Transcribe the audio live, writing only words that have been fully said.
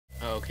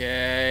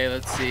Okay,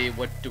 let's see.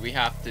 What do we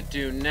have to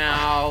do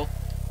now?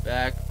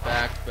 Back.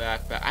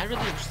 I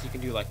really wish you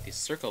can do like the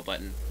circle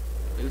button.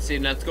 Let's see.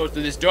 Let's go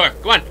through this door.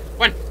 Come on,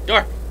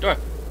 door.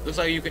 Looks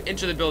like you can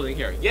enter the building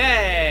here.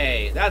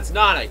 Yay! That's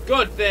not a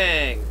good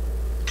thing.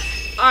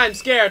 I'm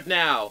scared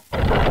now.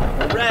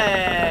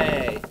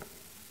 Hooray!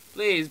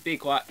 Please be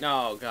quiet.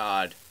 No,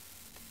 God.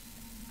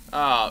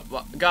 Oh,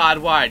 God,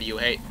 why do you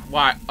hate?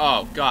 Why?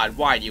 Oh, God,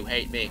 why do you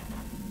hate me?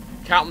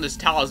 Countless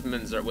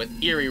talismans are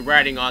with eerie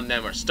writing on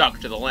them are stuck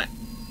to the lettuce.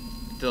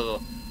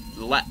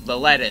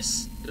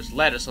 There's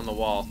lettuce on the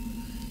wall.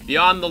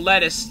 Beyond the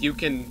lettuce, you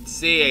can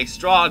see a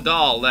straw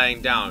doll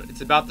laying down. It's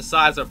about the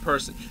size of a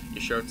person.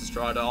 You sure it's a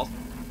straw doll?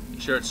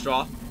 You sure it's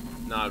straw?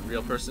 Not a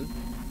real person?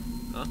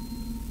 Huh?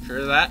 Sure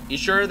of that? You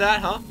sure of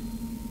that, huh?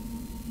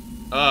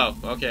 Oh,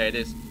 okay, it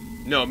is.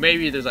 No,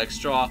 maybe there's like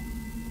straw.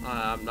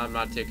 I'm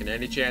not taking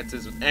any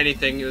chances with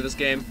anything in this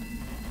game.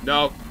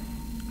 No.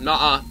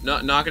 Nuh-uh.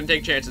 No, not gonna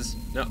take chances.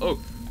 No.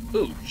 Oh.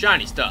 Ooh,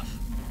 shiny stuff.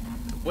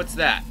 What's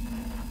that?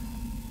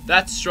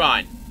 That's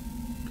shrine.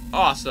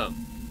 Awesome.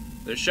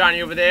 There's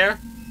shiny over there,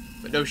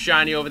 but no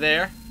shiny over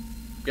there.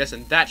 I'm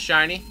guessing that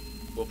shiny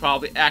will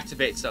probably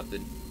activate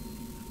something.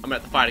 I'm gonna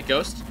have to fight a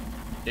ghost.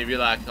 Maybe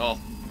like, oh,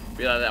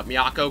 be like that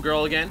Miyako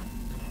girl again.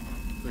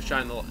 Who's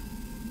shining the light?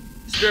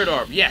 Spirit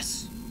orb,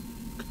 yes.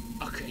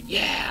 Okay,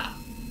 yeah.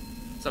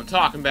 That's what I'm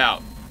talking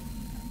about.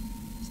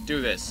 Let's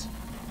do this.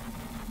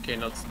 Okay,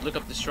 now let's look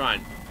up the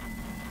shrine.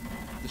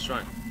 The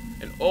shrine.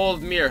 An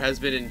old mirror has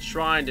been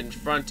enshrined in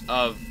front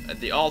of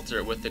the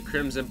altar with the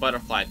crimson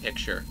butterfly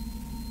picture.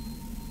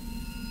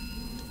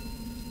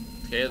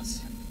 Okay,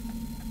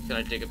 can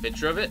I take a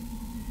picture of it?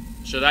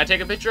 Should I take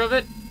a picture of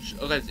it?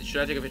 Okay,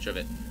 should I take a picture of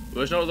it? Well,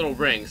 there's no little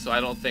ring, so I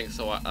don't think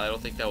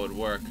that would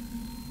work.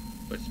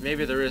 But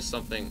maybe there is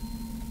something.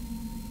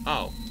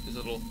 Oh,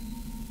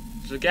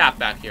 there's a gap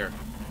back here.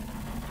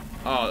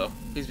 Oh,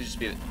 please just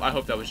be. I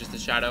hope that was just a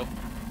shadow.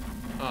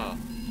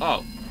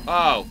 Oh,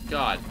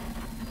 God.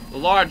 The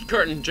large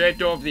curtain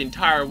draped over the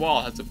entire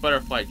wall has a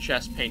butterfly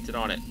chest painted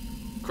on it.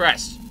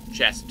 Crest,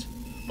 chest,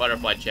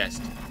 butterfly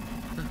chest.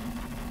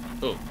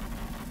 Ooh.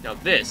 Now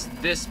this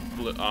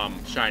blue,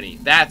 shiny,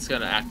 that's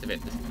gonna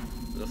activate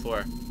the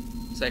floor.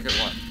 Second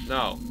one.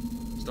 No.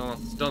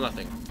 Still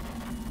nothing.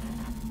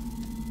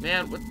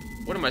 Man,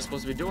 what am I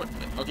supposed to be doing?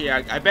 Okay,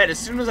 I bet as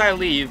soon as I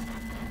leave,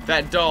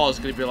 that doll is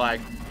gonna be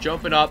like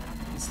jumping up,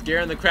 and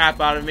scaring the crap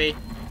out of me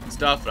and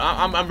stuff.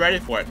 I'm ready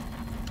for it.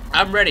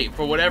 I'm ready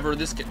for whatever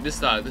this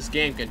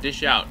game can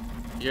dish out.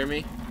 You hear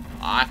me?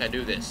 I can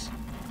do this.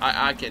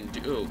 I can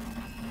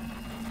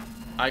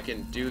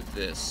do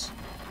this.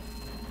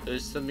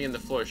 There's something in the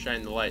floor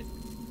shining the light.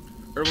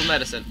 Herbal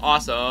medicine.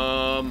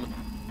 Awesome.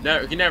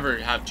 You can never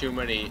have too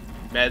many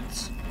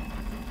meds.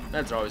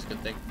 Meds are always a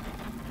good thing.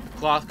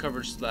 Cloth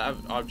covered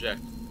slab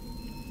object.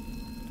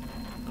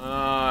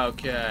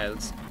 Okay,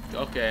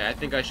 okay, I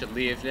think I should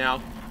leave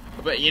now.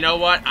 But you know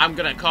what? I'm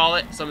gonna call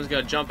it. Someone's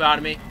gonna jump out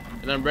at me,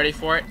 and I'm ready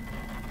for it.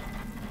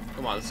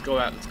 Come on, let's go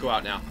out. Let's go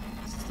out now.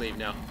 Let's leave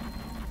now.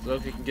 So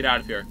if we can get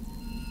out of here.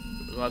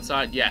 Go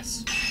outside.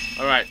 Yes.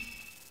 All right.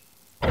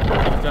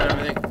 Done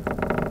everything.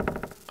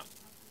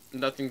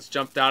 Nothing's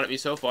jumped out at me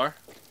so far.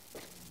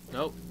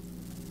 Nope.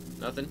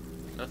 Nothing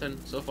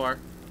so far.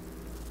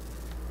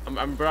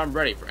 I'm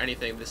ready for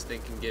anything this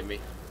thing can give me.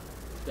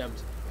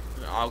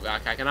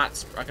 I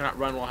cannot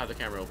run while I have the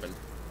camera open.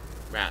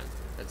 Man,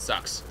 that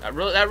sucks.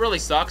 That really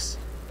sucks.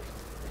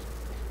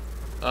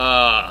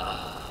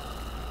 My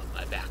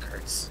back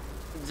hurts.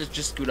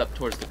 Just scoot up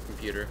towards the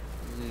computer.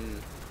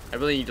 I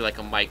really need like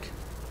a mic.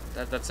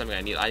 That's something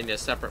I need. I need a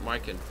separate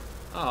mic and.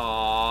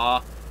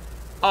 Aww.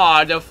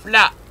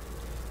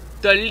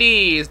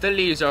 The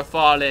leaves are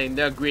falling.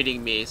 They're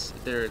greeting me.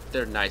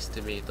 They're nice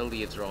to me. The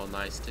leaves are all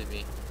nice to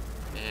me.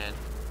 Man.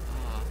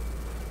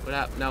 What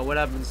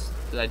happens?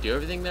 Did I do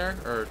everything there,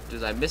 or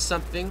did I miss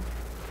something?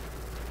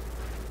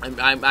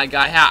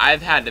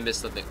 I've had to miss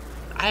something.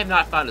 I have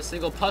not found a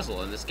single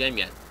puzzle in this game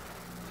yet.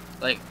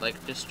 Like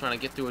just trying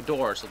to get through a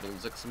door or something.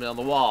 There's like something on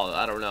the wall.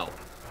 I don't know.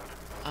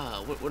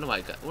 What do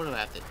I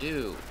have to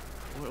do?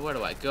 Where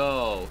do I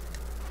go?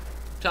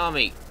 Tell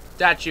me,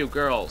 statue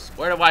girls.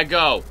 Where do I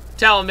go?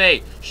 Tell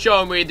me.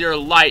 Show me your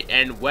light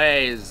and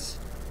ways.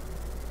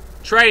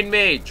 Train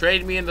me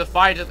in the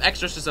fight of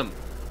exorcism.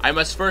 I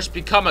must first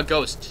become a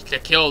ghost to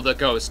kill the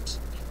ghosts.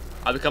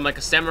 I'll become like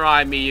a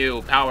samurai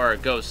Miyu power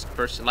ghost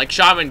person, like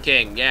Shaman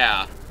King.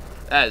 Yeah,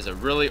 that is a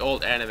really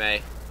old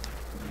anime.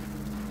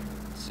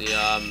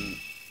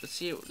 Let's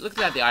see. Look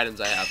at the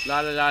items I have. La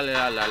la la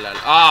la la la.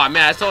 Oh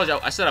man, I told you.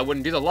 I said I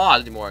wouldn't do the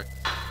laws anymore.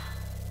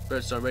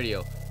 Birdstone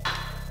radio.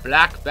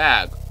 Black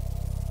bag.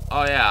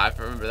 Oh yeah, I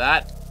remember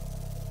that.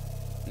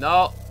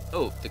 No.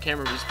 Oh, the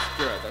camera was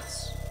obscure.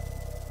 That's.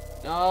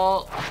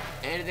 No.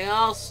 Anything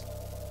else?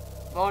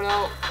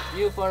 Photo.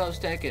 View photos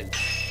taken.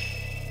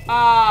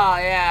 Oh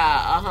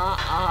yeah.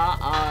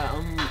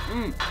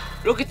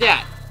 Look at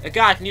that. A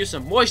guy can use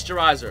some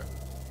moisturizer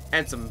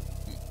and some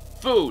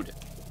food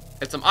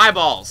and some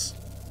eyeballs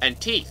and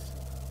teeth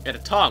and a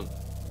tongue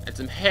and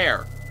some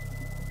hair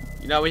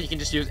You know, he can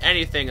just use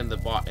anything in the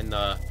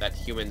that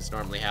humans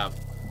normally have.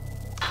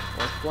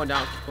 Well, keep going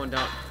down, keep going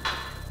down.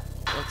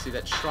 Let's see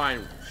that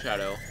shrine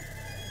shadow.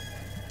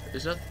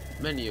 There's no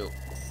menu.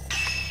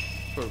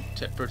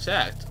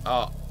 Protect.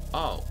 Oh,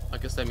 I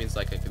guess that means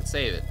like I can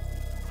save it.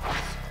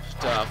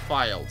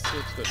 File. See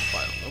what's good.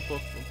 File.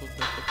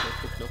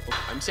 Notebook.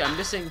 I'm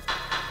missing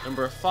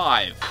number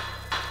 5.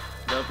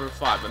 Number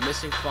 5. I'm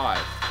missing 5.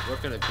 Where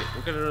could it be?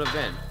 Where could it have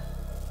been?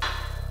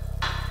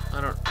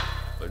 I don't.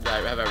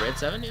 Have I read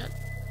 7 yet?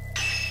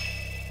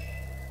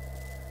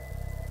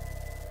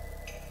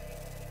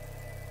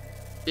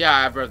 Yeah,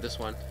 I've read this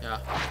one. Yeah.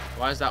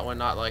 Why is that one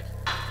not like?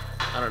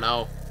 I don't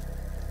know.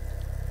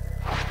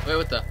 Wait,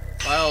 what the?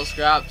 File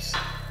scraps.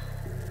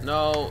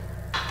 No.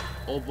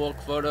 Old book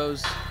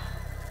photos.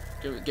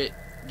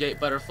 Gate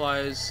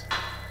butterflies.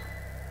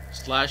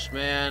 Slash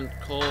man.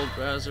 Cold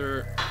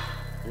browser.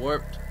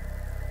 Warped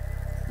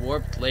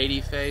lady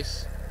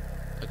face.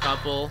 A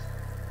couple.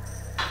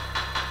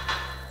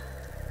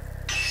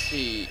 Let's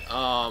see.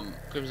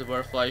 Crimson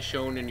butterfly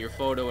shown in your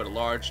photo at a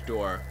large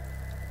door.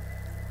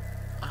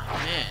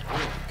 Oh man, where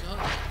did we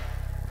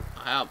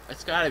go?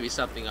 It's gotta be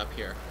something up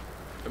here.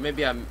 Or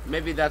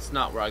maybe that's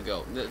not where I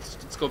go.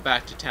 Let's go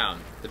back to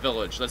town, the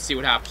village. Let's see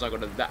what happens.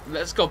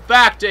 Let's go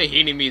back to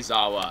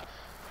Hinamizawa.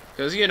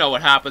 Because you know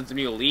what happens when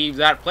you leave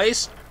that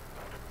place.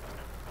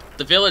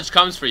 The village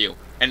comes for you,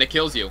 and it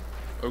kills you.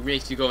 Or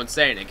makes you go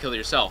insane and kill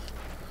yourself.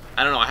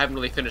 I don't know, I haven't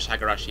really finished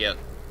Higurashi yet.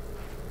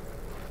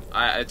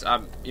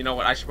 You know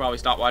what, I should probably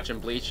stop watching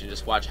Bleach and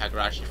just watch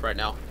Higurashi for right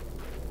now.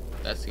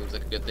 That seems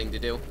like a good thing to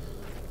do.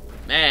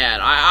 Man,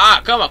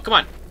 come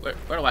on. Where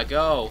do I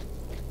go?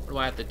 What do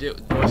I have to do?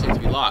 The door seems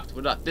to be locked. What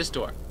about this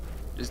door?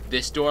 Is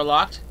this door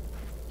locked?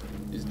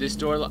 Is this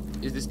door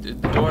locked?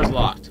 The door's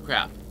locked.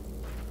 Crap.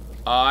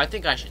 I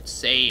think I should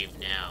save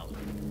now.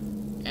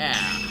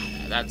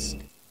 Yeah, that's...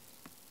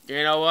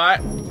 You know what?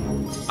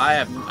 I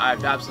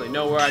have absolutely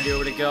no idea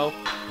where to go.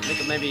 I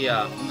think maybe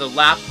the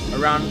lap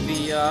around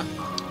the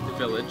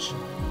village.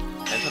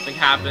 And something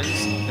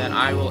happens, then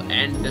I will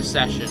end the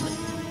session.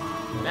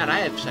 Man, I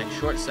have like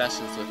short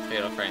sessions with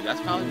Fatal Frame.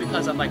 That's probably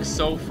because I'm like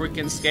so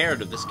freaking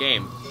scared of this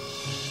game.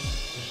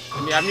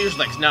 I mean, I'm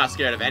usually like not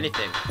scared of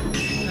anything.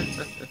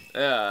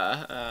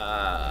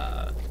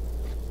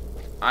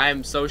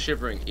 I'm so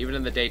shivering. Even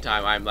in the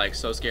daytime, I'm like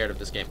so scared of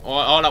this game.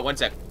 Oh, hold on, 1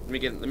 sec. Let me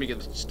get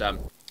just I'm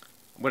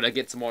gonna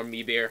get some more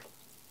me beer.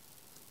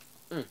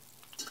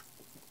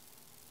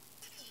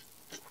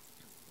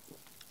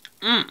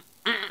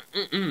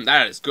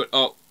 That is good.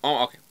 Oh,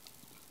 okay.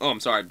 Oh, I'm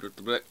sorry.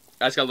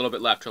 I just got a little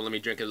bit left, so let me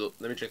drink the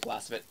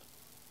last of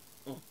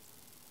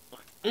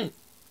it.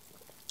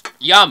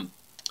 Yum!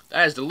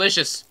 That is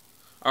delicious.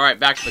 Alright,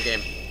 back to the game.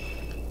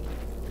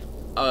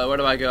 Where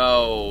do I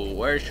go?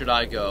 Where should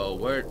I go?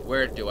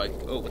 Where do I...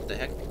 Oh, what the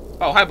heck?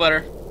 Oh, hi,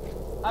 Butter.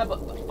 Hi,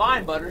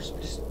 fine, Butters.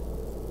 Just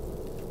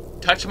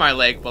touch my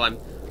leg while I'm...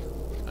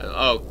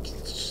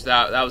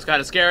 that was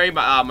kind of scary.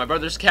 My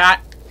brother's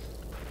cat,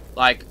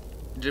 like,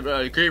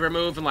 agreed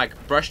removed and,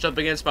 like, brushed up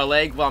against my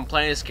leg while I'm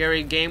playing a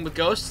scary game with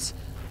ghosts.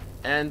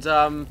 And,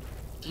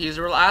 he's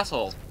a real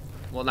asshole.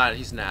 Well,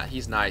 he's not.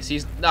 He's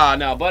nice.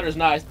 No, Butter's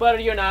nice. Butter,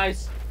 you're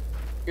nice.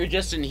 You're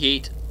just in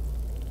heat.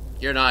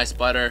 You're nice,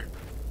 Butter.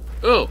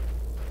 Ooh.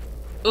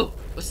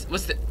 What's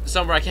the...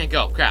 Somewhere I can't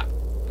go. Crap.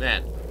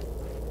 Man.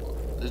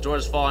 The door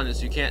is falling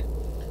so you can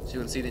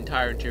see the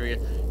entire interior.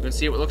 You can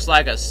see what looks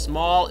like a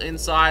small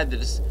inside the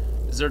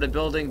deserted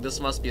building. This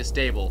must be a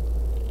stable.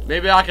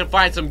 Maybe I can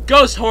find some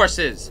ghost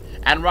horses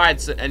and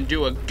ride and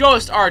do a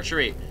ghost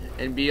archery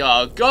and be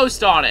a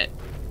ghost on it.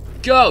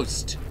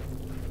 Ghost.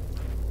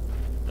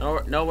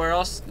 Nowhere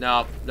else?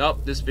 No.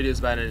 Nope. This video's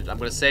about it. I'm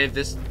gonna save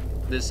this.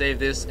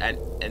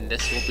 And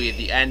this will be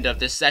the end of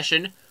this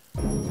session.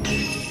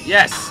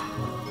 Yes.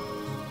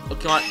 Oh,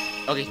 come on.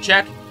 Okay,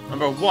 check.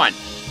 Number 1.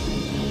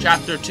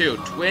 Chapter 2.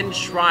 Twin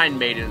Shrine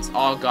Maidens,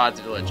 All Gods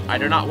Village. I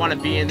do not want to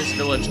be in this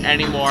village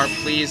anymore.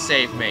 Please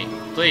save me.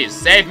 Please,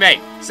 save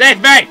me.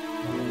 Save me!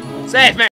 Save me!